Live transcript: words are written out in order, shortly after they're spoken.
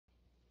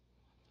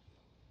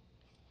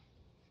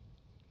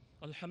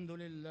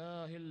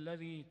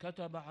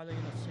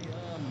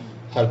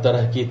ہر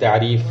طرح کی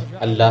تعریف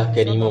اللہ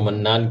کریم و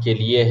منان کے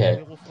لیے ہے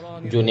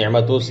جو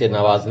نعمتوں سے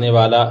نوازنے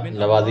والا،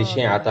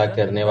 نوازشیں عطا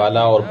کرنے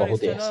والا اور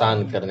بہت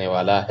احسان کرنے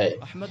والا ہے۔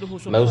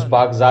 میں اس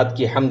پاک ذات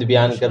کی حمد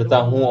بیان کرتا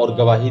ہوں اور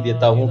گواہی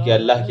دیتا ہوں کہ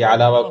اللہ کے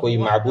علاوہ کوئی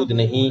معبود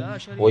نہیں،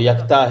 وہ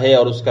یکتا ہے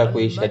اور اس کا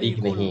کوئی شریک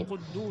نہیں۔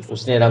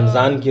 اس نے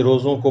رمضان کے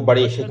روزوں کو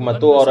بڑی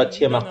حکمتوں اور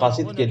اچھے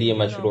مقاصد کے لیے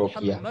مشروع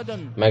کیا۔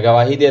 میں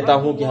گواہی دیتا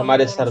ہوں کہ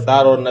ہمارے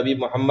سردار اور نبی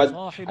محمد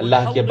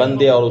اللہ کے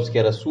بندے اور اس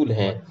کے رسول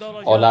ہیں،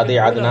 اولاد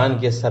عدنان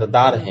کے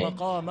سردار ہیں۔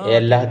 اے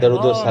اللہ،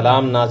 درود و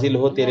سلام نازل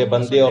ہو تیرے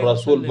بندے اور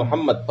رسول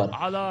محمد پر،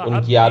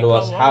 ان کی آل و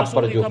اصحاب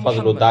پر جو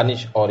فضل و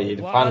دانش اور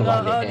عرفان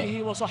والے ہیں۔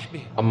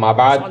 اما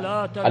بعد،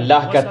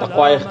 اللہ کا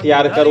تقوی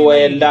اختیار کرو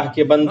اے اللہ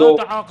کے بندو،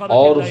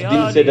 اور اس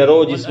دن سے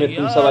ڈرو جس میں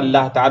تم سب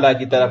اللہ تعالیٰ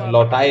کی طرف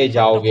لوٹائے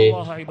جاؤ گے،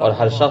 اور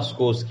ہر شخص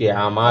کو اس کے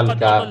اعمال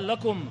کا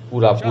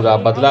پورا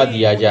بدلہ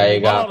دیا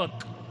جائے گا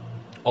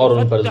اور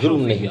ان پر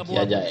ظلم نہیں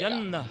کیا جائے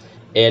گا۔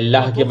 اے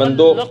اللہ کے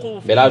بندو،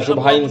 بلا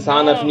شبہ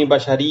انسان اپنی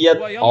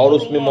بشریت اور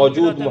اس میں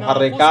موجود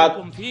محرکات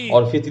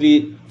اور فطری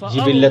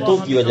جبلتوں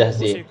کی وجہ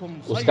سے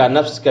اس کا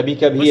نفس کبھی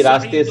کبھی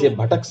راستے سے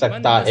بھٹک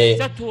سکتا ہے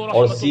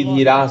اور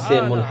سیدھی راہ سے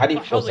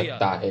منحرف ہو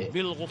سکتا ہے۔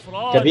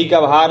 کبھی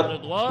کبھار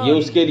یہ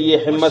اس کے لیے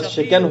ہمت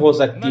شکن ہو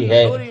سکتی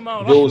ہے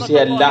جو اسے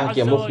اللہ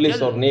کے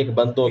مخلص اور نیک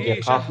بندوں کے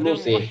قافلوں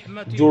سے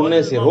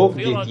جڑنے سے روک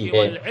دیتی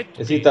ہے۔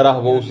 اسی طرح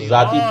وہ اس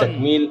ذاتی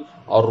تکمیل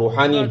اور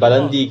روحانی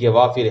بلندی کے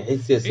وافر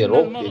حصے سے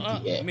روک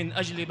دیتی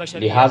ہے۔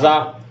 لہٰذا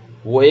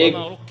وہ ایک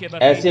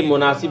ایسے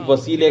مناسب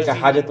وسیلے کا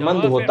حاجت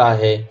مند ہوتا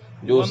ہے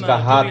جو اس کا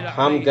ہاتھ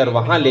تھام کر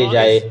وہاں لے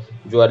جائے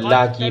جو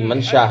اللہ کی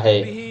منشا ہے،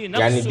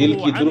 یعنی دل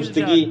کی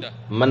درستگی،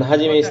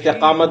 منہج میں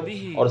استقامت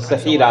اور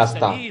صحیح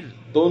راستہ۔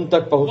 تو ان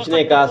تک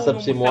پہنچنے کا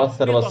سب سے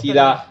مؤثر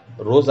وسیلہ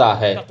روزہ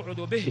ہے،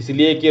 اس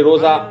لیے کہ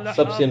روزہ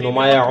سب سے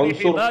نمایاں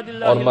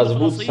عنصر اور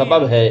مضبوط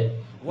سبب ہے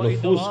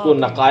نفوس کو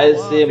نقائص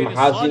سے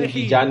محاسن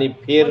کی جانب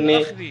پھیرنے،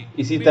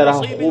 اسی طرح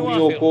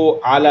خوبیوں کو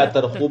اعلیٰ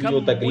تر خوبیوں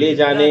تک لے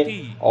جانے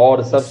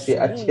اور سب سے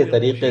اچھے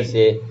طریقے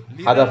سے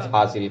ہدف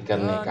حاصل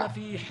کرنے کا۔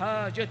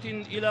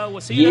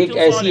 یہ ایک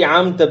ایسی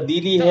عام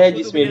تبدیلی ہے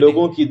جس میں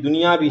لوگوں کی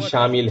دنیا بھی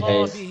شامل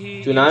ہے،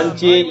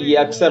 چنانچہ یہ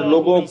اکثر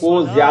لوگوں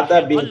کو زیادہ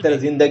بہتر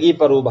زندگی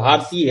پر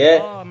ابھارتی ہے۔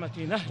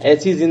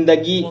 ایسی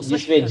زندگی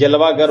جس میں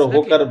جلوہ گر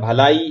ہو کر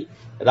بھلائی،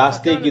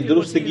 راستے کی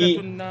درستگی،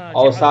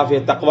 اوصاف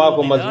تقوی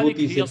کو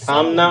مضبوطی سے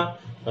تھامنا،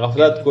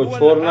 غفلت کو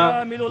چھوڑنا،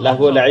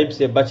 لہو و لعب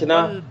سے بچنا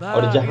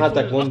اور جہاں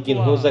تک ممکن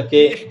ہو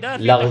سکے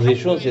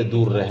لغزشوں سے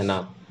دور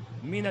رہنا۔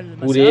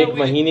 پورے ایک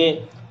مہینے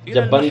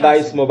جب بندہ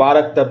اس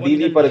مبارک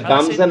تبدیلی پر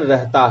گامزن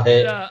رہتا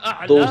ہے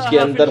تو اس کے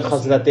اندر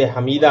خصلت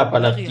حمیدہ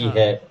پنپتی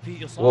ہے،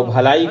 وہ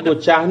بھلائی کو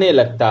چاہنے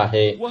لگتا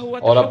ہے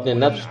اور اپنے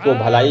نفس کو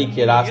بھلائی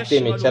کے راستے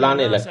میں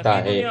چلانے لگتا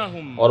ہے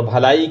اور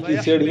بھلائی کی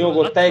سیڑھیوں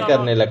کو طے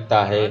کرنے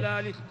لگتا ہے،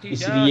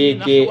 اس لیے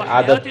کہ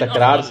عادت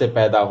تکرار سے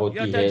پیدا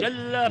ہوتی ہے،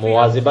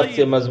 مواظبت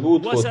سے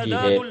مضبوط ہوتی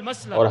ہے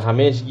اور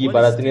ہمیشگی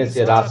برتنے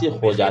سے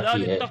راسخ ہو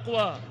جاتی ہے۔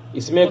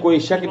 اس میں کوئی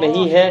شک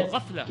نہیں ہے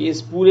کہ اس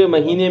پورے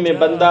مہینے میں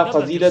بندہ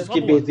فضیلت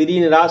کے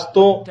بہترین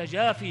راستوں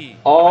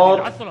اور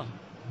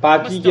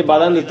پاکی کے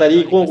بلند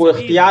طریقوں کو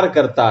اختیار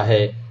کرتا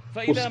ہے،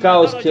 اس کا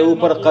اس کے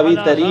اوپر قوی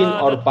ترین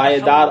اور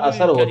پائیدار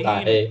اثر ہوتا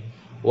ہے۔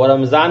 وہ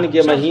رمضان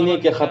کے مہینے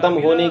کے ختم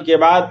ہونے کے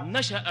بعد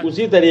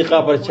اسی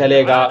طریقہ پر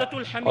چلے گا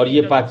اور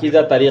یہ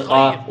پاکیزہ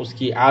طریقہ اس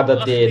کی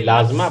عادت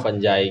لازمہ بن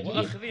جائے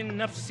گی۔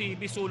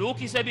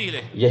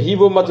 یہی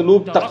وہ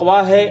مطلوب تقوی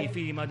ہے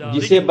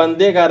جسے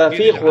بندے کا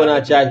رفیق ہونا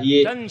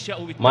چاہیے۔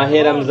 ماہ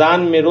رمضان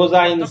میں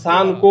روزہ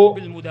انسان کو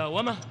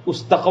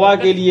اس تقوی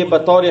کے لیے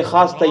بطور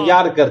خاص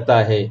تیار کرتا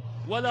ہے،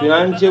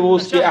 چنانچہ وہ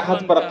اس کے عہد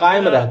پر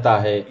قائم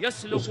رہتا ہے،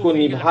 اس کو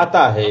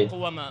نبھاتا ہے،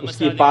 اس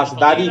کی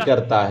پاسداری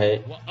کرتا ہے،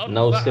 نہ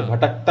اس سے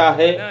بھٹکتا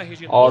ہے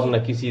اور نہ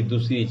کسی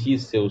دوسری چیز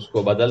سے اس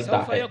کو بدلتا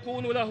ہے۔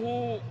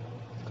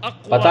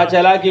 پتہ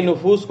چلا کہ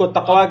نفوس کو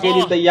تقوی کے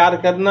لیے تیار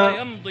کرنا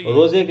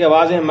روزے کے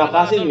واضح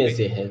مقاصد میں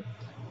سے ہے،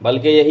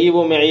 بلکہ یہی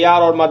وہ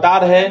معیار اور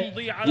مدار ہے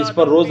جس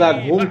پر روزہ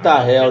گھومتا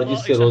ہے اور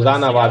جس سے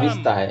روزانہ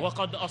وابستہ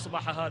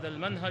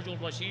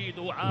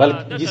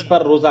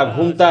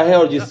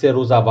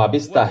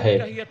ہے،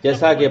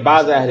 جیسا کہ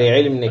بعض اہل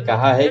علم نے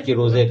کہا ہے کہ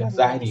روزے کا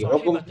ظاہری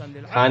حکم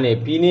کھانے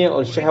پینے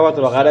اور شہوت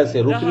وغیرہ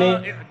سے رکنے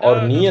اور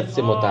نیت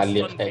سے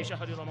متعلق ہے،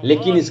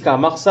 لیکن اس کا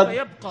مقصد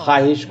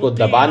خواہش کو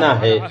دبانا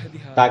ہے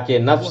تاکہ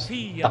نفس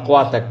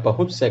تقوی تک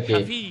پہنچ سکے،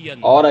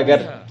 اور اگر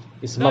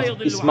اس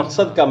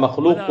مقصد کا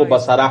مخلوق کو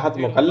بصراحت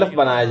مکلف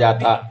بنایا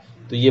جاتا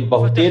تو یہ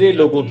بہتیرے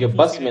لوگوں کے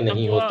بس میں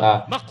نہیں ہوتا،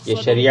 یہ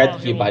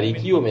شریعت کی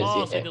باریکیوں میں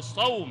سے ہے۔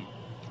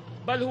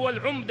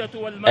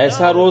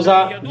 ایسا روزہ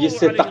جس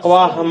سے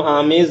تقوی ہم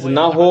آمیز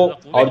نہ ہو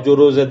اور جو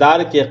روزے دار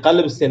کے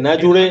قلب سے نہ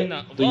جڑے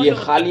تو یہ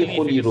خالی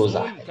خلی روزہ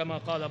ہے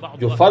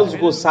جو فرض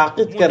کو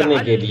ساقط کرنے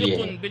کے لیے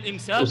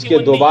ہے۔ اس کے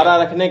دوبارہ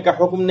رکھنے کا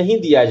حکم نہیں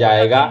دیا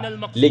جائے گا،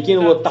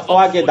 لیکن وہ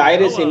تقوی کے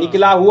دائرے سے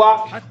نکلا ہوا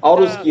اور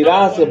اس کی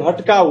راہ سے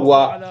بھٹکا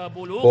ہوا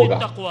ہوگا۔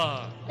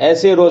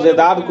 ایسے روزے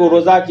دار کو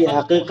روزہ کی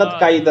حقیقت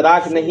کا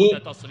ادراک نہیں،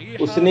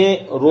 اس نے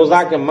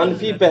روزہ کے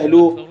منفی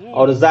پہلو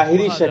اور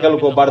ظاہری شکل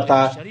کو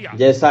بڑھتا،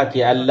 جیسا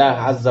کہ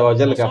اللہ عز و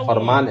جل کا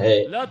فرمان ہے،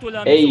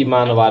 اے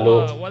ایمان والو،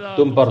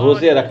 تم پر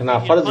روزے رکھنا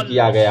فرض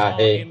کیا گیا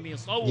ہے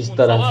جس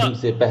طرح تم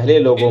سے پہلے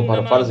لوگوں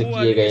پر فرض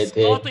کیے گئے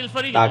تھے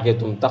تاکہ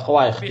تم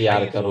تقوی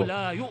اختیار کرو۔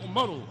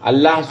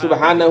 اللہ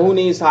سبحانہ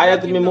نے اس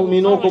آیت میں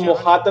مومنوں کو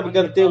مخاطب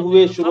کرتے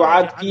ہوئے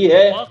شروعات کی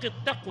ہے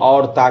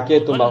اور تاکہ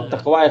تم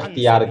تقوی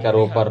اختیار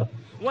کرو پر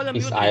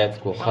اس آیت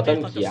کو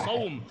ختم کیا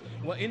ہے۔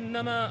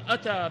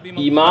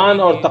 ایمان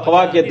اور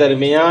تقوی کے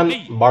درمیان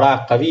بڑا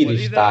قوی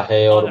رشتہ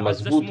ہے اور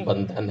مضبوط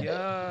بندھن ہے،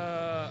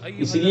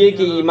 اس لیے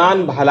کہ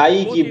ایمان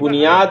بھلائی کی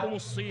بنیاد،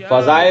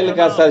 فضائل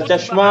کا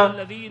سرچشمہ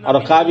اور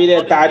قابل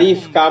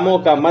تعریف کاموں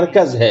کا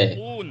مرکز ہے۔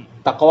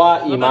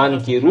 تقوی ایمان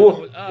کی روح،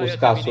 اس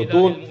کا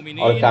ستون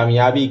اور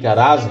کامیابی کا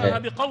راز ہے۔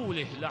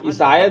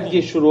 اس آیت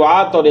کی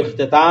شروعات اور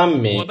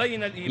اختتام میں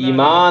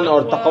ایمان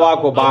اور تقوی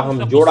کو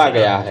باہم جوڑا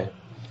گیا ہے،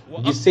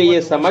 جس سے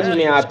یہ سمجھ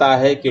میں آتا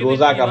ہے کہ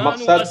روزہ کا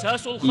مقصد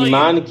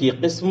ایمان کی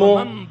قسموں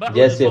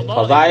جیسے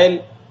فضائل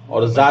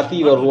اور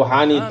ذاتی و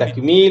روحانی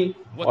تکمیل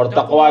اور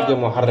تقوی کے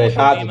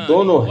محرکات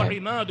دونوں ہیں۔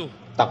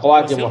 تقوی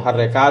کے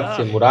محرکات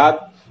سے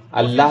مراد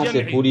اللہ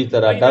سے پوری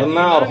طرح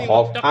ڈرنا اور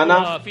خوف کھانا،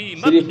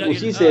 صرف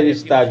اسی سے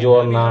رشتہ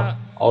جوڑنا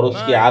اور اس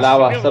کے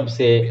علاوہ سب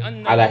سے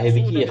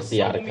علیحدگی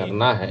اختیار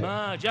کرنا ہے۔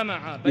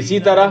 اسی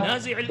طرح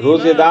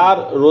روزے دار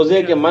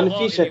روزے کے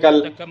منفی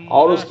شکل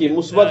اور اس کی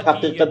مثبت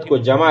حقیقت کو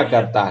جمع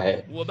کرتا ہے۔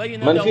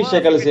 منفی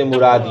شکل سے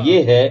مراد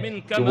یہ ہے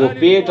کہ وہ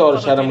پیٹ اور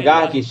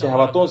شرمگاہ کی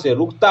شہوتوں سے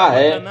رکتا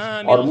ہے،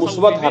 اور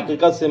مثبت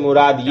حقیقت سے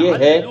مراد یہ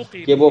ہے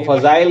کہ وہ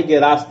فضائل کے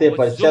راستے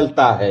پر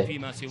چلتا ہے،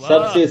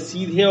 سب سے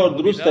سیدھے اور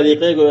درست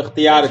طریقے کو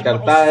اختیار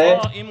کرتا ہے۔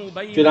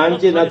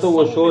 چنانچہ نہ تو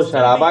وہ شور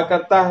شرابہ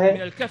کرتا ہے،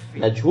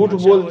 نہ جھوٹ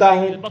بولتا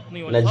ہے،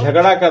 نہ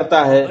جھگڑا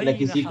کرتا ہے، نہ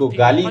کسی کو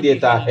گالی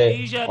دیتا ہے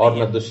اور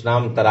نہ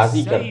دشنام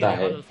ترازی کرتا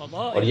ہے۔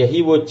 اور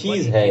یہی وہ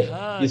چیز ہے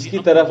جس کی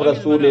طرف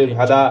رسول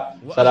خدا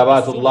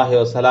صلوات اللہ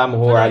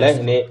وسلامہ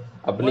علیہ نے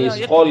اپنے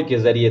اس قول کے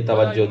ذریعے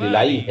توجہ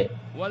دلائی ہے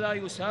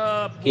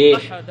کہ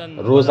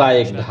روزہ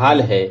ایک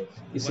ڈھال ہے،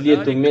 اس لیے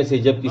تم میں سے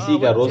جب کسی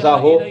کا روزہ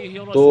ہو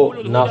تو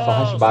نہ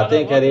فحش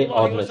باتیں کرے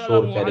اور نہ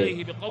شور کرے،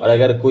 اور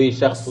اگر کوئی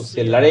شخص اس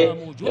سے لڑے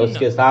یا اس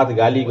کے ساتھ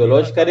گالی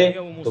گلوچ کرے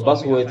تو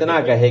بس وہ اتنا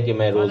کہے کہ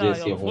میں روزے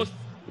سے ہوں۔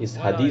 اس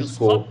حدیث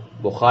کو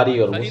بخاری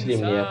اور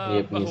مسلم نے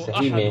اپنی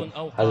صحیح میں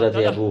حضرت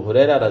ابو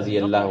ہریرہ رضی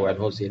اللہ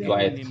عنہ سے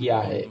روایت کیا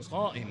ہے۔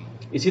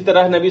 اسی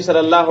طرح نبی صلی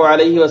اللہ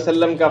علیہ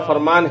وسلم کا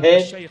فرمان ہے،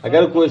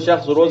 اگر کوئی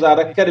شخص روزہ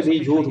رکھ کر بھی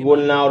جھوٹ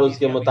بولنا اور اس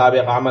کے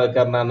مطابق عمل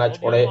کرنا نہ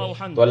چھوڑے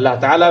تو اللہ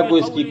تعالیٰ کو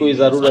اس کی کوئی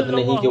ضرورت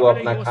نہیں کہ وہ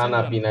اپنا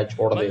کھانا پینا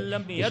چھوڑ دے۔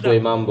 اس کو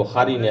امام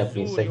بخاری نے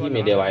اپنی صحیح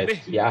میں روایت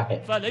کیا ہے۔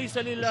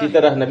 اسی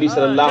طرح نبی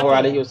صلی اللہ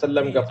علیہ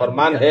وسلم کا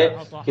فرمان ہے،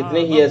 کتنے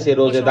ہی ایسے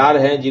روزے دار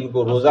ہیں جن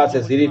کو روزہ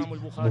سے صرف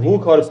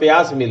بھوک اور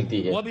پیاس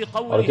ملتی ہے،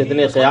 اور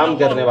کتنے قیام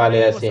کرنے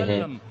والے ایسے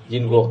ہیں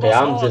جن کو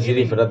قیام سے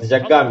صرف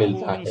رتجگا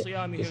ملتا ہے۔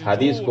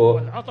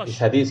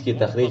 اس حدیث کی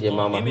تخریج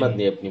امام احمد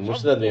نے اپنی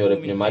مسند میں اور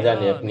ابن ماجہ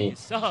نے اپنی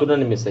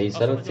سنن میں صحیح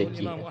سند سے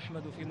کی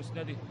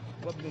ہے۔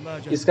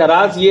 اس کا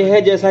راز یہ ہے،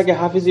 جیسا کہ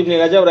حافظ ابن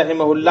رجب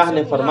رحمہ اللہ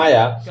نے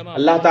فرمایا،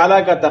 اللہ تعالیٰ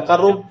کا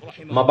تقرب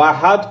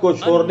مباحات کو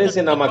چھوڑنے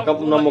سے نہ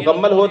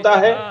مکمل ہوتا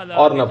ہے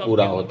اور نہ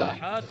پورا ہوتا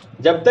ہے۔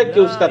 جب تک کہ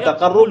اس کا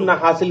تقرب نہ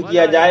حاصل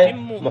کیا جائے،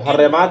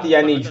 محرمات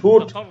یعنی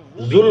جھوٹ،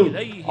 ظلم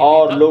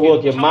اور لوگوں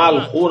کے مال،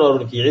 خون اور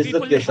ان کی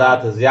عزت کے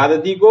ساتھ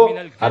زیادتی کو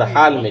ہر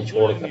حال میں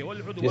چھوڑ کر،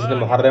 جس نے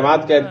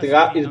محرمات کا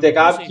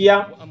ارتکاب کیا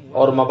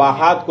اور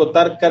مباحات کو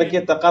ترک کر کے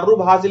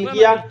تقرب حاصل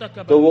کیا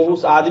تو وہ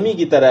اس آدمی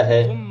کی طرح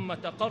ہے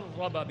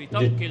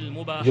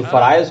جو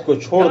فرائض کو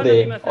چھوڑ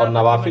دے اور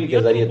نوافل کے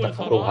ذریعے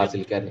تقرب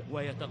حاصل کرے۔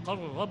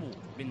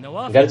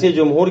 گرچہ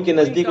جمہور کے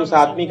نزدیک اس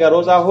آدمی کا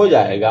روزہ ہو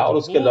جائے گا اور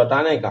اس کے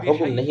لوٹانے کا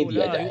حکم نہیں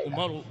دیا جائے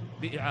گا۔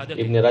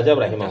 ابن رجب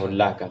رحمہ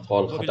اللہ کا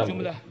قول ختم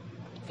ہوا۔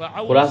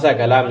 خلاصہ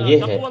کلام یہ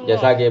ہے،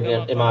 جیسا کہ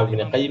امام ابن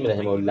قیم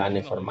رحمہ اللہ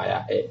نے فرمایا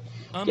ہے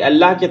کہ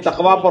اللہ کے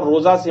تقوی پر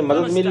روزہ سے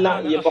مدد ملنا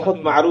یہ بہت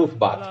معروف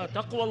بات ہے۔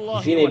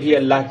 کسی نے بھی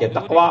اللہ کے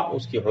تقوی،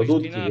 اس کی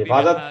حدود کی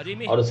حفاظت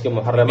اور اس کے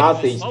محرمات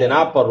سے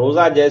اجتناب پر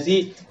روزہ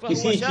جیسی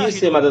کسی چیز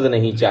سے مدد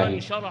نہیں چاہی۔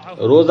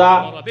 روزہ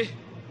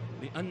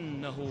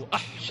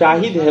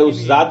شاہد ہے اس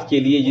ذات کے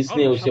لیے جس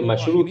نے اسے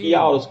مشروع کیا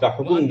اور اس کا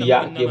حکم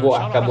دیا کہ وہ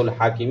احکم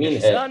الحاکمین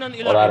ہے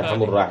اور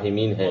ارحم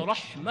الراحمین ہے،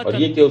 اور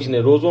یہ کہ اس نے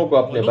روزوں کو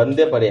اپنے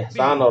بندے پر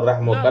احسان اور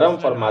رحم و کرم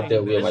فرماتے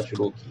ہوئے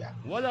مشروع کیا،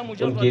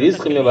 ان کی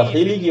رزق میں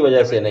بخیلی کی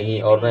وجہ سے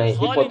نہیں اور نہ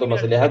حکمت و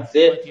مصلحت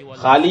سے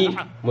خالی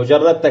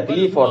مجرد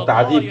تکلیف اور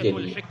تعذیب کے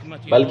لیے،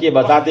 بلکہ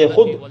بذات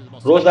خود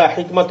روزہ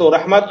حکمت و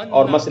رحمت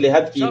اور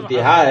مصلحت کی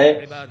انتہا ہے،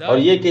 اور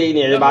یہ کہ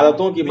ان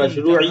عبادتوں کی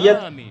مشروعیت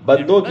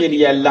بندوں کے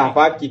لیے اللہ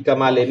پاک کی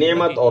کمال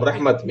نعمت اور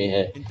رحمت میں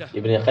ہے۔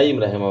 ابن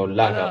قیم رحمہ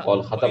اللہ کا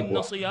قول ختم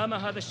ہوا۔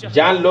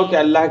 جان لو کہ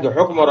اللہ کے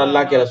حکم اور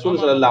اللہ کے رسول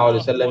صلی اللہ علیہ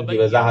وسلم کی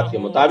وضاحت کے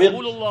مطابق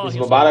اس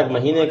مبارک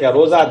مہینے کا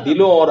روزہ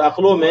دلوں اور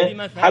عقلوں میں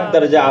حد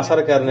درجہ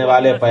اثر کرنے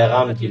والے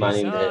پیغام کی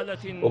مانند ہے۔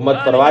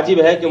 امت پر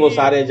واجب ہے کہ وہ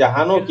سارے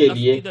جہانوں کے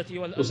لیے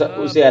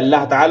اسے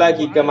اللہ تعالیٰ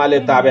کی کمال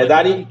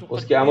تابعداری،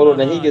 اس کے امر و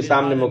نہی کے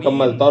سامنے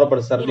مکمل طور پر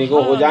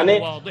سرنگوں ہو جانے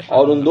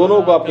اور ان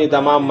دونوں کو اپنی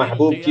تمام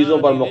محبوب چیزوں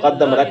پر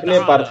مقدم رکھنے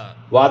پر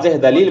واضح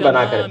دلیل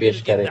بنا کر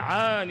پیش کرے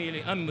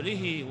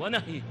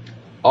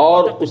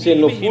اور اسے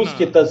نفوس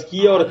کے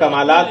تزکیے اور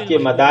کمالات کے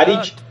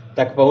مدارج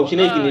تک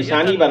پہنچنے کی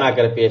نشانی بنا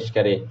کر پیش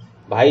کرے،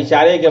 بھائی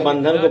چارے کے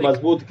بندھن کو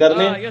مضبوط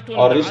کرنے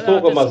اور رشتوں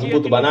کو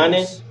مضبوط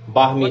بنانے،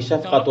 باہمی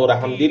شفقت و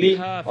رحم دلی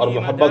اور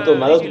محبت و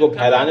مدد کو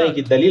پھیلانے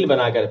کی دلیل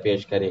بنا کر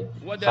پیش کرے،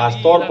 خاص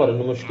طور پر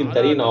ان مشکل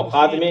ترین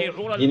اوقات میں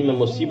جن میں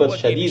مصیبت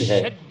شدید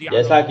ہے،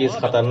 جیسا کہ اس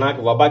خطرناک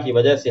وبا کی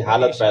وجہ سے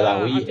حالت پیدا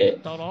ہوئی ہے،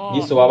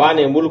 جس وبا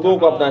نے ملکوں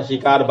کو اپنا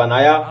شکار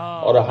بنایا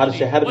اور ہر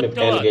شہر میں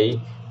پھیل گئی۔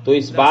 تو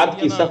اس بات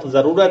کی سخت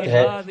ضرورت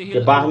ہے کہ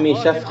باہمی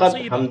شفقت،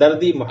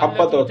 ہمدردی،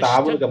 محبت اور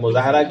تعاون کا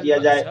مظاہرہ کیا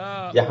جائے،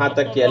 یہاں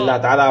تک کہ اللہ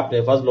تعالیٰ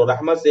اپنے فضل و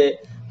رحمت سے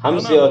ہم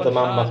سے اور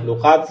تمام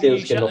مخلوقات سے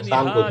اس کے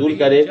نقصان کو دور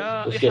کرے،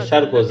 اس کے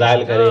شر کو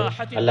زائل کرے۔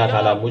 اللہ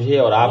تعالیٰ مجھے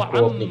اور آپ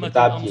کو اپنی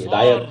کتاب کی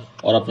ہدایت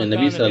اور اپنے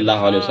نبی صلی اللہ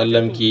علیہ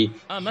وسلم کی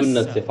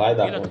سنت سے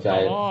فائدہ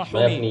پہنچائے۔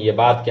 میں اپنی یہ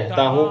بات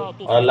کہتا ہوں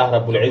اور اللہ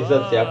رب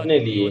العزت سے اپنے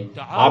لیے،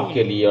 آپ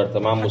کے لیے اور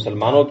تمام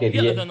مسلمانوں کے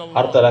لیے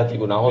ہر طرح کی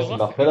گناہوں سے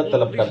مغفرت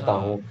طلب کرتا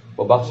ہوں۔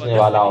 وہ بخشنے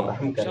والا اور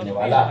رحم کرنے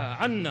والا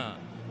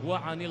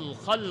وعن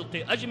الخلق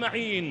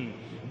اجمعین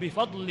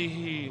بفضله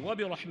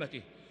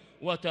وبرحمته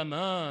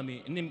وتمام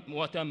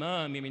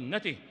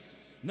منته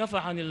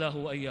نفعني الله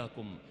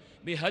وإياكم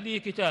بهدي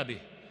كتابه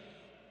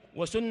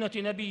وسنة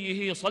نبيه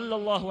صلى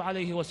الله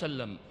عليه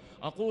وسلم.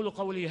 أقول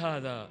قولي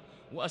هذا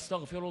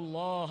وأستغفر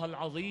الله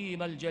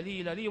العظيم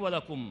الجليل لي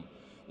ولكم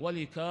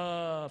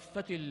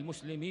ولكافة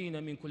المسلمين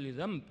من كل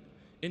ذنب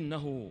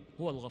إنه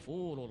هو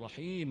الغفور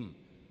الرحيم.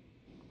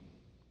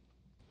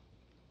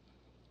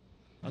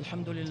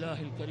 الحمد لله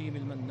الكريم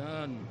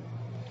المنان.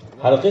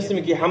 ہر قسم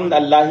کی حمد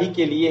اللہ ہی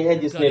کے لیے ہے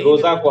جس نے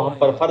روزہ کو ہم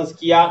پر فرض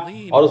کیا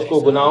اور اس کو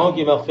گناہوں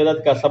کی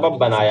مغفرت کا سبب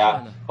بنایا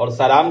اور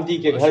سلامتی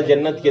کے گھر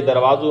جنت کے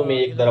دروازوں میں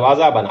ایک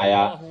دروازہ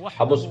بنایا۔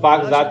 ہم اس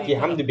پاک ذات کی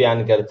حمد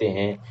بیان کرتے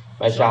ہیں۔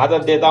 میں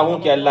شہادت دیتا ہوں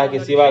کہ اللہ کے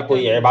سوا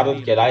کوئی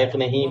عبادت کے لائق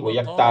نہیں، وہ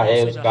یکتا ہے،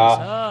 اس کا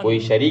کوئی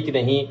شریک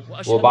نہیں،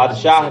 وہ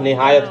بادشاہ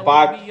نہایت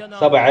پاک،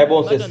 سب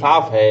عیبوں سے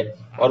صاف ہے،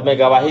 اور میں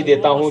گواہی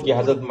دیتا ہوں کہ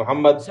حضرت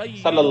محمد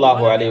صلی اللہ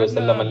علیہ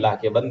وسلم اللہ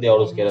کے بندے اور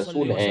اس کے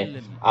رسول ہیں۔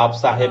 آپ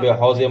صاحب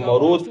حوض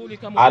مورود،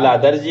 اعلیٰ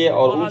درجے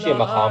اور اونچے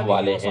مقام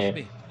والے ہیں۔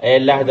 اے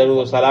اللہ، درود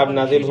و سلام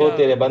نازل ہو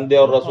تیرے بندے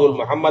اور رسول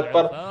محمد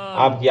پر،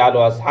 آپ کی آل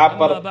و اصحاب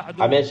پر،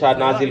 ہمیشہ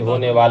نازل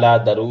ہونے والا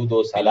درود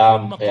و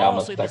سلام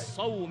قیامت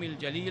تک۔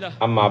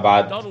 اما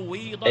بعد،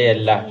 اے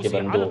اللہ کے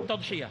بندو،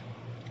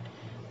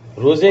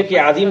 روزے کے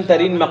عظیم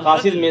ترین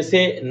مقاصد میں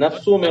سے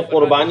نفسوں میں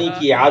قربانی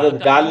کی عادت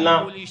ڈالنا،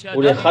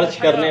 انہیں خرچ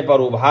کرنے پر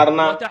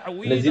ابھارنا،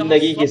 انہیں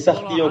زندگی کی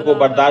سختیوں کو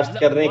برداشت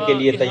کرنے کے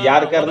لیے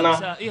تیار کرنا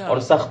اور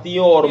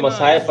سختیوں اور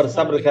مسائب پر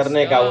صبر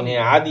کرنے کا انہیں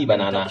عادی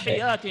بنانا ہے۔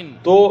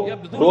 تو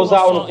روزہ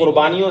ان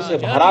قربانیوں سے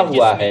بھرا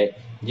ہوا ہے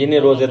جنہیں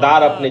روزہ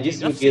دار اپنے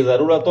جسم کی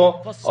ضرورتوں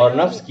اور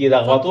نفس کی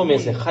رغبتوں میں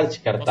سے خرچ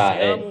کرتا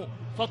ہے۔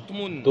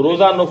 تو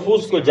روزہ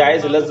نفوس کو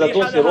جائز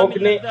لذتوں سے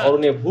روکنے اور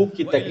انہیں بھوک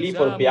کی تکلیف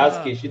اور پیاس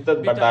کی شدت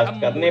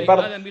برداشت کرنے پر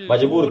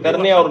مجبور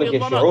کرنے اور ان کے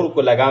شعور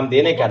کو لگام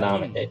دینے کا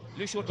نام ہے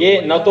کہ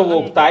نہ تو وہ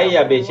اکتائے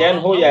یا بے چین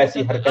ہو یا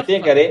ایسی حرکتیں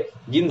کرے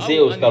جن سے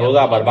اس کا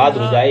روزہ برباد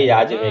ہو جائے یا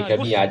عجز میں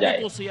کمی آ جائے۔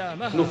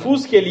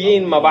 نفوس کے لیے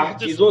ان مباح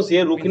چیزوں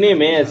سے رکنے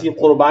میں ایسی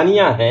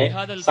قربانیاں ہیں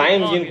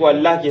صائم جن کو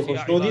اللہ کی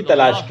خوشنودی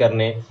تلاش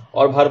کرنے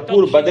اور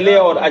بھرپور بدلے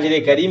اور اجر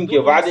کریم کے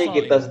وعدے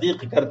کی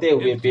تصدیق کرتے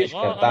ہوئے پیش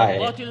کرتا ہے۔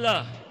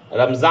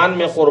 رمضان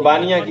میں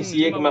قربانیاں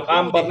کسی ایک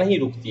مقام پر نہیں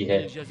رکتی ہے،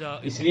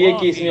 اس لیے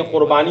کہ اس میں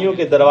قربانیوں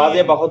کے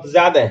دروازے بہت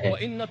زیادہ ہیں،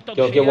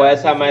 کیونکہ وہ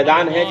ایسا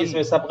میدان ہے جس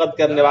میں سبقت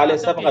کرنے والے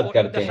سبقت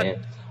کرتے ہیں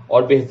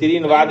اور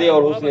بہترین وعدے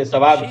اور حسن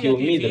ثواب کی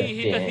امید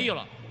رکھتے ہیں۔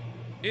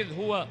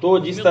 تو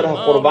جس طرح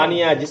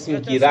قربانیاں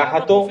جسم کی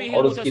راحتوں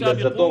اور اس کی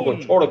لذتوں کو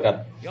چھوڑ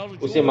کر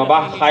اسے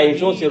مباح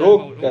خواہشوں سے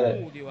روک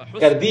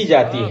کر دی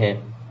جاتی ہیں،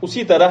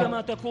 اسی طرح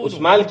اس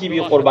مال کی بھی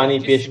قربانی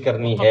پیش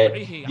کرنی ہے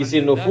جسے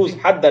نفوس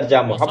حد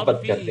درجہ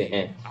محبت کرتے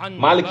ہیں۔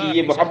 مال کی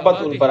یہ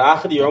محبت ان پر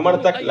آخری عمر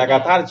تک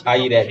لگاتار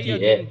چھائی رہتی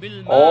ہے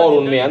اور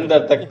ان میں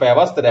اندر تک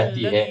پیوست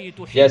رہتی ہے،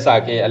 جیسا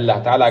کہ اللہ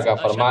تعالیٰ کا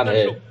فرمان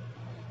ہے،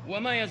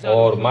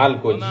 اور مال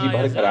کو جی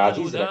بھر کر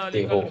عزیز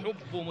رکھتے ہو۔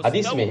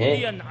 حدیث میں ہے،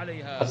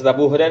 حضرت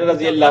ابو ہریرہ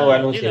رضی اللہ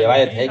عنہ سے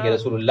روایت ہے کہ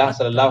رسول اللہ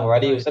صلی اللہ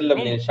علیہ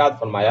وسلم نے ارشاد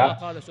فرمایا،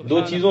 دو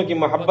چیزوں کی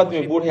محبت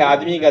میں بوڑھے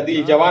آدمی کا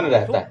دل جوان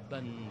رہتا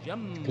ہے،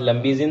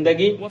 لمبی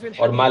زندگی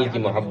اور مال کی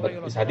محبت۔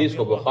 اس حدیث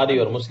کو بخاری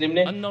اور مسلم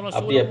نے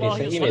اپنی اپنی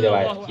صحیح میں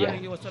روایت کیا ہے،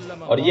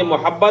 اور یہ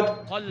محبت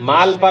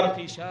مال پر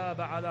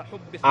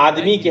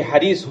آدمی کے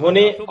حریص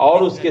ہونے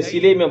اور اس کے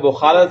سلے میں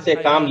بخارت سے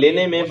کام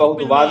لینے میں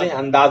بہت واضح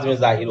انداز میں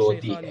ظاہر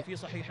ہوتی ہے۔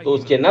 تو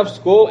اس کے نفس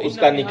کو اس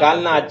کا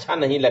نکالنا اچھا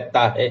نہیں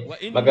لگتا ہے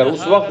مگر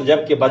اس وقت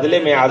جب کہ بدلے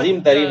میں عظیم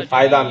ترین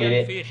فائدہ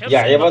ملے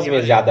یا عوض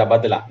میں زیادہ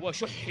بدلہ۔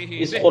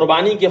 اس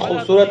قربانی کے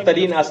خوبصورت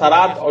ترین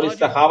اثرات اور اس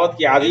سخاوت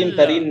کے عظیم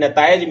ترین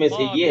نتائج میں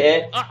سے یہ ہے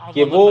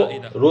کہ وہ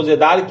روزے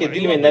دار کے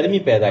دل میں نرمی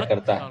پیدا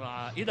کرتا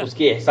ہے، اس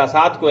کے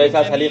احساسات کو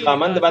ایسا سلیقہ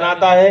مند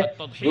بناتا ہے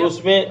جو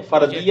اس میں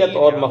فردیت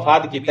اور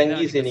مفاد کی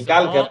تنگی سے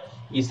نکال کر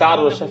ईसार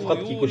और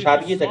शफकत की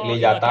कुशादगी तक ले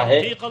जाता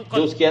है,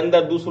 जो उसके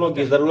अंदर दूसरों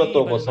की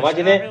ज़रूरतों को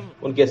समझने,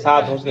 उनके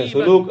साथ हुस्न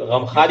सलूक,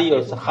 गमखारी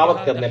और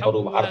सखावत करने पर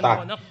उभारता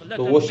है।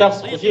 तो वो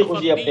शख्स खुशी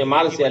खुशी अपने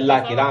माल से अल्लाह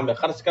की राह में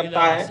खर्च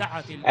करता है।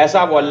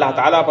 ऐसा वो अल्लाह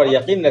ताला पर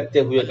यकीन रखते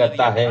हुए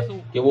करता है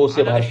कि वो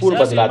उसे भरपूर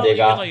बदला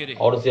देगा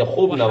और उसे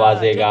खूब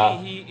नवाजेगा,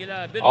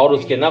 और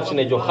उसके नफ्स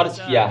ने जो खर्च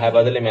किया है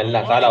बदले में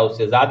अल्लाह ताला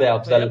उससे ज्यादा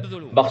अफजल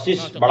बख्शिश,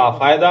 बड़ा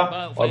फायदा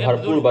और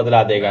भरपूर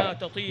बदला देगा।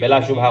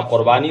 बिलाशुबह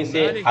कुर्बानी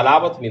से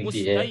हलावत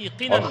मिलती है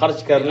और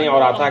खर्च करने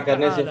और अता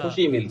करने से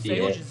खुशी मिलती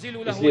है।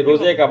 इसलिए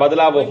रोजे का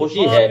बदला वो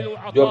खुशी है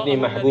जो अपनी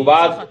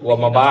महबूबात व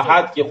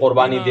मबाहात की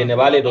कुर्बानी देने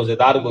वाले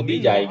रोजेदार को दी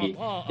जाएगी,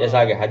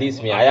 जैसा कि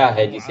हदीस में आया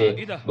है, जिसे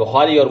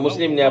बुखारी और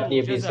मुस्लिम ने अपनी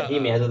अपनी सही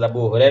में हज़रत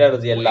अबू हुरैरा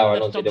रज़ी अल्लाह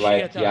अन्हु से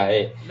रिवायत किया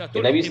है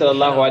कि नबी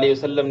सल्लल्लाहु अलैहि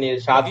वसल्लम ने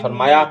इरशाद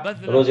फरमाया,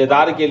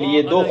 रोजेदार के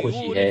लिए दो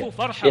खुशी है,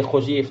 एक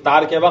खुशी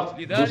इफ्तार के वक्त,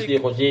 दूसरी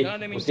खुशी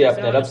उसे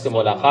अपने रब से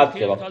मुलाकात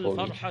के वक्त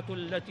होगी।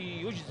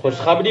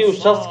 खुशखबरी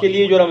उस शख्स के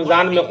लिए जो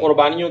रमजान में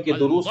कुर्बानियों के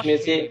दुरूस में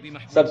से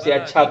सबसे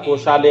अच्छा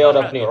तोशा ले और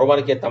अपनी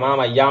उम्र के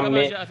तमाम अय्याम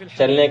में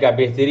चलने का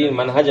बेहतरीन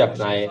मनहज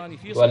अपनाए।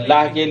 तो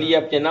अल्लाह के लिए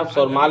अपने नफ्स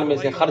और माल में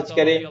से खर्च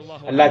करे,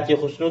 अल्लाह की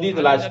खुशनुदी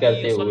तलाश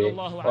करते हुए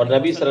और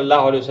नबी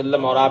सल्लल्लाहु अलैहि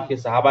वसल्लम और आपके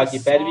सहाबा की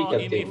पैरवी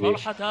करते हुए।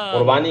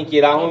 कुर्बानी की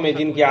राहों में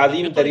जिनके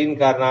अजीम तरीन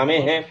कारनामे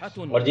हैं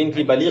और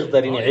जिनकी बलीग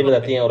तरीन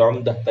इबरतें और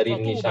उम्दह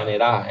तरीन निशाने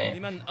राह हैं,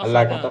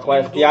 अल्लाह का तक़वा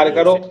इख्तियार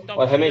करो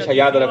और हमेशा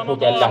याद रखो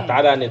कि अल्लाह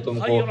ताला ने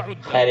तुमको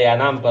खैर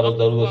अनाम पर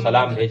दरूद व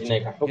सलाम भेजने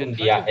का हुक्म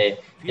दिया है,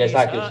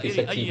 जैसा कि उसकी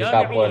सच्ची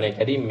किताब कुरान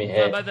करीम में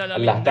है।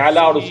 अल्लाह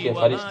ताला और उसके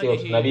फरिश्ते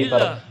उस नबी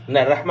पर न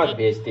रहमत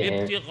भेजते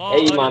हैं, ऐ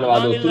ईमान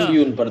वालों तुम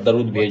भी उन पर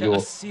दरूद भेजो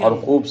और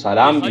खूब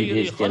सलाम भी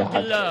भेजते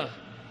रहा।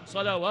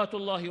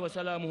 सलावतुल्लाहि व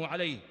सलामुहु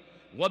अलैहि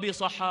व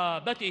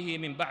बिसहाबतिहि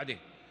मिन बअदिह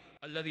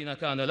الذين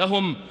كان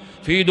لهم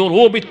في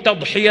دروب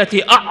التضحية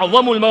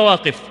أعظم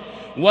المواقف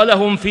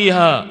ولهم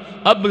فيها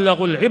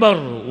أبلغ العبر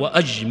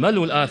وأجمل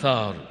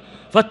الآثار.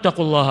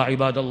 فاتقوا الله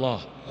عباد الله،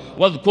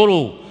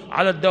 واذكروا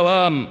على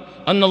الدوام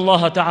أن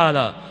الله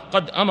تعالى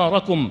قد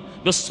أمركم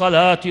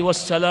بالصلاة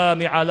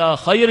والسلام على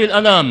خير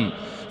الأنام،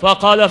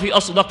 فقال في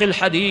أصدق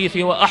الحديث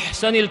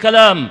وأحسن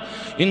الكلام: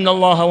 إن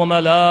الله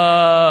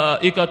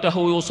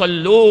وملائكته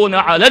يصلون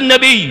على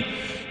النبي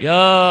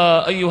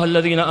يا أيها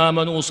الذين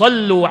آمنوا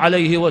صلوا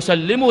عليه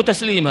وسلموا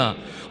تسليما.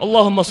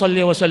 اللهم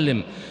صل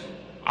وسلم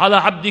على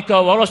عبدك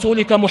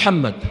ورسولك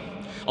محمد.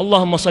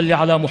 اللهم صل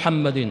على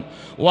محمد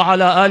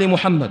وعلى آل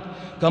محمد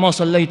كما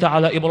صليت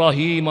على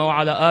إبراهيم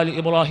وعلى آل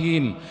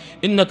إبراهيم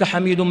إنك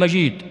حميد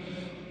مجيد.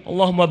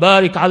 اللهم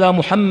بارك على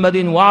محمد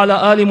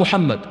وعلى آل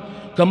محمد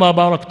كما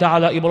باركت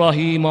على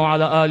إبراهيم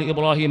وعلى آل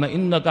إبراهيم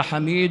إنك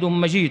حميد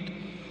مجيد.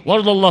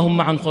 وارض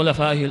اللهم عن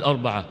خلفائه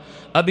الأربعة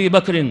أبي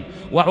بكر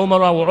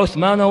وعمر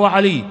وعثمان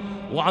وعلي،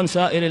 وعن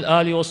سائر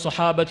الآل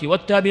والصحابة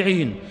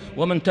والتابعين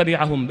ومن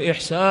تبعهم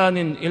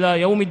بإحسان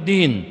إلى يوم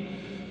الدين،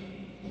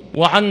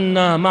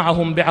 وعنا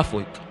معهم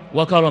بعفوك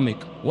وكرمك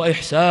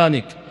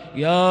وإحسانك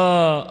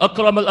يا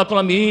أكرم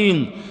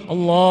الأكرمين.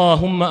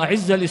 اللهم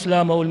أعز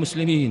الإسلام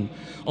والمسلمين،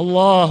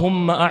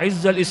 اللهم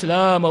أعز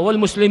الإسلام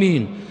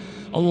والمسلمين،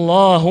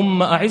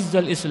 اللهم أعز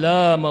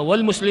الإسلام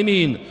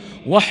والمسلمين،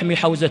 واحم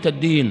حوزة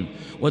الدين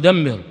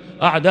ودمر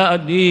أعداء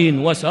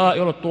الدين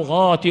وسائر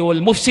الطغاة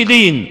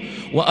والمفسدين،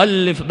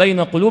 وألف بين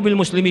قلوب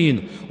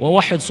المسلمين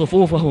ووحد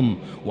صفوفهم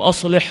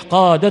وأصلح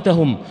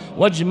قادتهم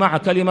واجمع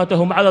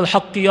كلمتهم على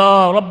الحق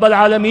يا رب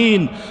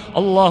العالمين.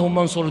 اللهم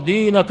انصر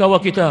دينك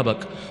وكتابك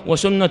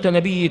وسنة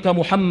نبيك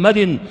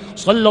محمد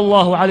صلى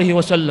الله عليه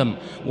وسلم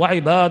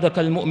وعبادك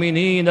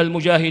المؤمنين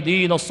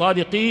المجاهدين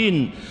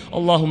الصادقين.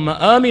 اللهم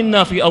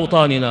آمنا في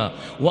أوطاننا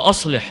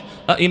وأصلح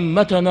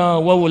أئمتنا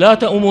وولاة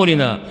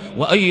أمورنا،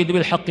 وأيد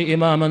بالحق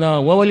إمامنا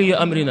وولي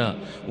أمرنا،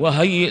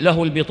 وهيئ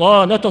له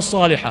البطانة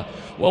الصالحة،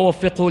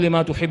 ووفقه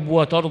لما تحب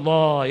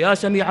وترضى يا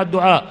سميع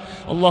الدعاء.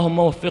 اللهم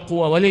وفقه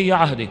وولي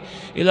عهده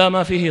إلى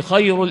ما فيه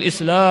خير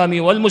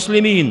الإسلام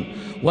والمسلمين،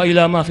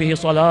 وإلى ما فيه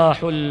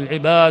صلاح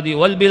العباد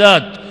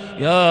والبلاد،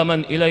 يا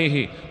من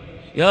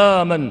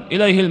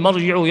إليه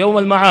المرجع يوم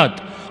المعاد.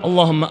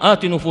 اللهم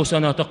آت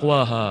نفوسنا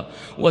تقواها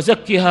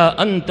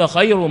وزكها أنت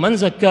خير من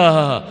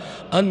زكاها،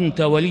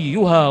 أنت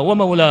وليها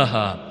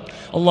ومولاها.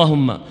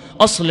 اللهم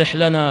أصلح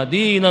لنا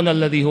ديننا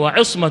الذي هو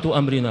عصمة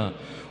أمرنا،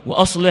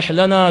 وأصلح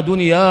لنا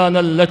دنيانا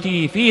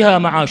التي فيها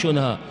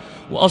معاشنا،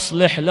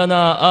 وأصلح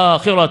لنا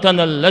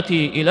آخرتنا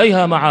التي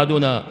إليها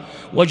معادنا،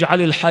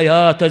 واجعل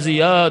الحياة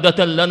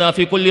زيادة لنا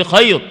في كل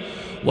خير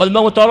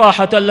والموت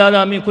راحة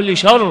لنا من كل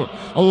شر.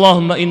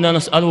 اللهم إنا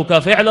نسألك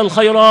فعل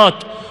الخيرات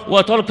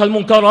وترك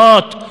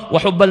المنكرات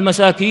وحب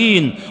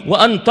المساكين،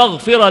 وأن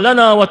تغفر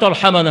لنا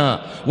وترحمنا،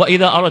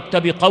 وإذا أردت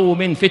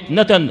بقوم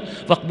فتنة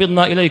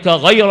فاقبضنا إليك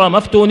غير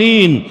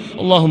مفتونين.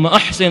 اللهم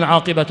أحسن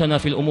عاقبتنا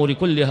في الأمور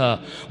كلها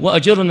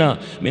وأجرنا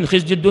من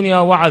خزي الدنيا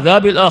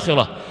وعذاب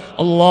الآخرة.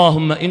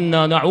 اللهم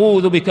إنا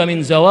نعوذ بك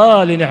من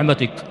زوال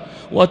نعمتك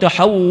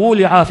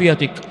وتحول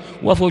عافيتك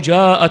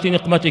وفجاءة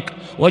نقمتك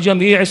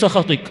وجميع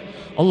سخطك.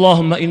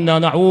 اللهم إنا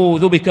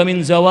نعوذ بك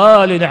من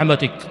زوال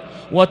نعمتك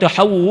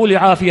وتحول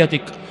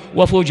عافيتك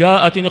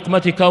وفجاءة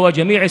نقمتك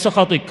وجميع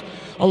سخطك.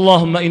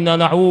 اللهم إنا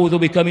نعوذ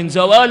بك من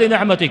زوال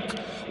نعمتك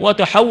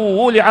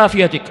وتحول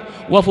عافيتك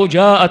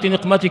وفجاءة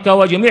نقمتك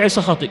وجميع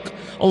سخطك.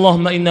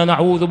 اللهم إنا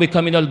نعوذ بك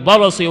من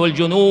البرص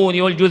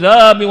والجنون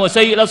والجذام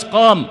وسيء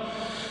الأسقام.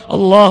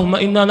 اللهم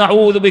إنا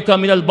نعوذ بك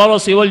من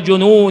البرص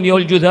والجنون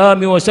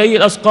والجذام وسيء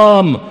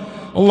الأسقام.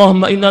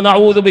 اللهم إنا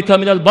نعوذ بك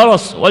من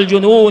البرص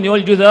والجنون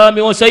والجذام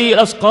وسيء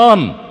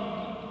الأسقام.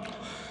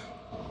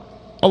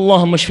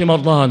 اللهم اشف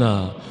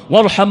مرضانا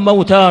وارحم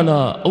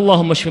موتانا.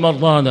 اللهم اشف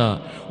مرضانا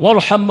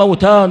وارحم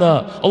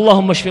موتانا.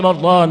 اللهم اشف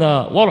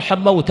مرضانا وارحم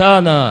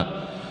موتانا،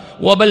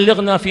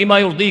 وبلغنا فيما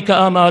يرضيك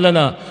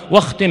آمالنا،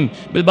 واختم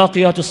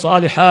بالباقيات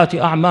الصالحات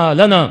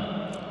أعمالنا.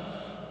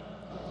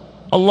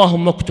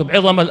 اللهم اكتب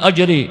عظم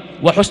الأجر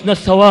وحسن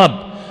الثواب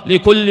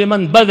لكل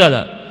من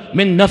بذل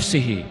من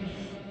نفسه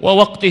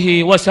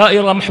ووقته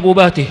وسائر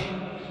محبوباته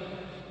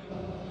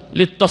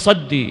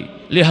للتصدي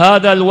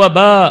لهذا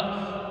الوباء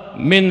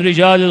من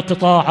رجال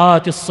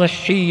القطاعات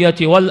الصحية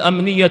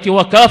والأمنية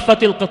وكافة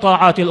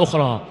القطاعات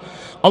الأخرى.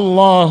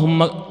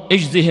 اللهم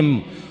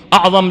اجزهم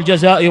أعظم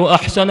الجزاء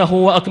وأحسنه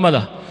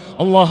وأكمله.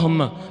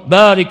 اللهم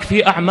بارك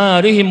في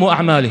أعمارهم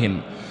وأعمالهم.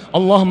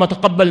 اللهم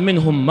تقبل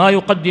منهم ما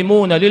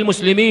يقدمون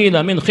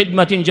للمسلمين من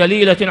خدمة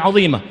جليلة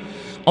عظيمة.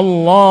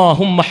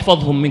 اللهم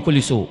احفظهم من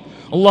كل سوء.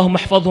 اللهم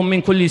احفظهم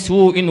من كل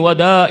سوء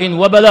وداء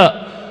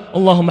وبلاء.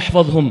 اللهم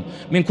احفظهم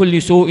من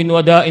كل سوء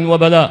وداء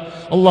وبلاء.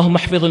 اللهم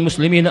احفظ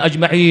المسلمين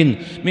أجمعين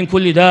من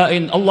كل داء.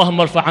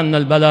 اللهم ارفع عنا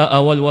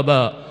البلاء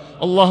والوباء.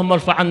 اللهم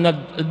ارفع عنا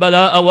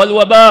البلاء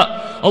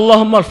والوباء.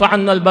 اللهم ارفع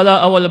عنا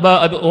البلاء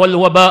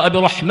والوباء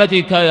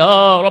برحمتك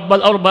يا رب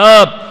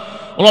الأرباب.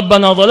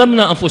 ربنا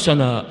ظلمنا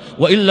أنفسنا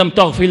وإن لم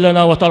تغفر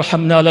لنا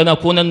وترحمنا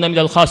لنكونن من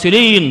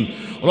الخاسرين.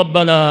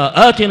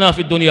 ربنا آتنا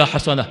في الدنيا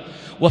حسنة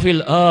وفي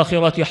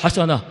الآخرة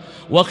حسنة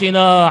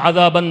وقنا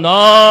عذاب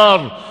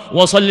النار.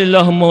 وصل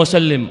اللهم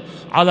وسلم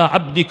على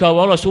عبدك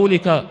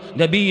ورسولك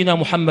نبينا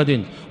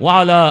محمد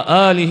وعلى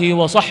آله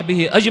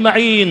وصحبه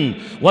أجمعين،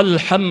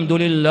 والحمد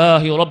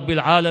لله رب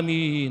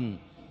العالمين.